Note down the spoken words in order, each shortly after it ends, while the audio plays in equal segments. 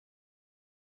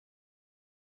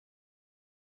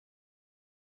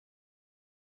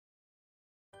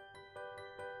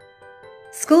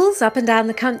Schools up and down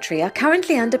the country are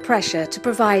currently under pressure to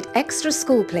provide extra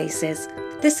school places.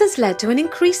 This has led to an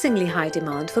increasingly high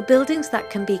demand for buildings that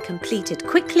can be completed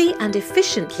quickly and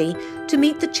efficiently to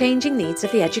meet the changing needs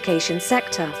of the education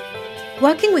sector.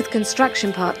 Working with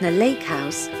construction partner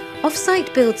Lakehouse,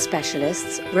 offsite build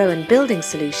specialists Rowan Building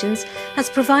Solutions has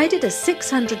provided a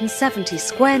 670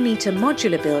 square metre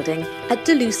modular building at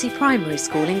Delucy Primary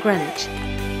School in Greenwich.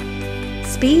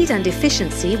 Speed and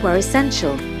efficiency were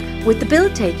essential, with the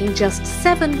build taking just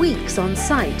 7 weeks on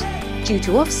site due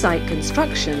to off-site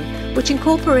construction, which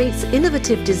incorporates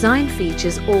innovative design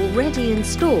features already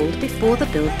installed before the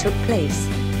build took place.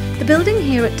 The building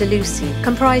here at Delucy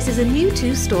comprises a new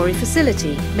 2-storey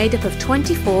facility made up of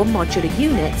 24 modular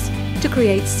units to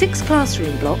create 6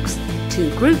 classroom blocks,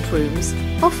 2 group rooms,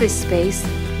 office space,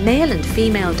 male and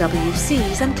female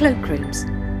WCs and cloakrooms.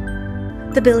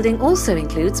 The building also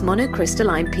includes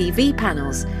mono-crystalline PV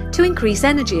panels to increase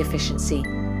energy efficiency,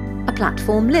 a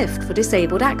platform lift for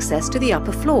disabled access to the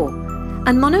upper floor,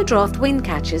 and monodraft wind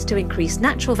catchers to increase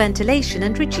natural ventilation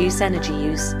and reduce energy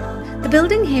use. The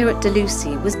building here at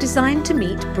Delucy was designed to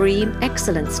meet BREEAM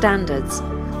Excellent standards,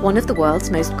 one of the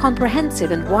world's most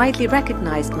comprehensive and widely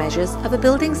recognised measures of a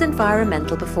building's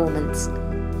environmental performance.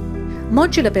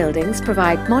 Modular buildings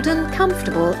provide modern,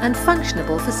 comfortable and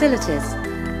functionable facilities.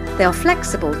 They are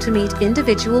flexible to meet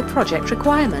individual project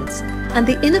requirements, and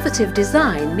the innovative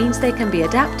design means they can be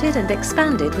adapted and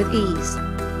expanded with ease.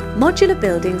 Modular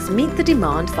buildings meet the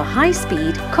demand for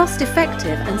high-speed,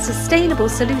 cost-effective and sustainable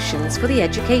solutions for the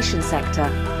education sector.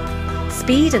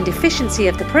 Speed and efficiency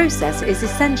of the process is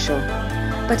essential,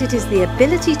 but it is the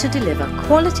ability to deliver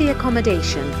quality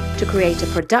accommodation to create a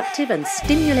productive and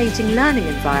stimulating learning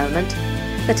environment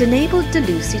that enabled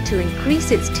Delucy to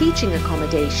increase its teaching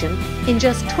accommodation in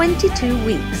just 22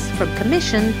 weeks from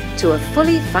commission to a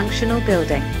fully functional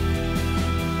building.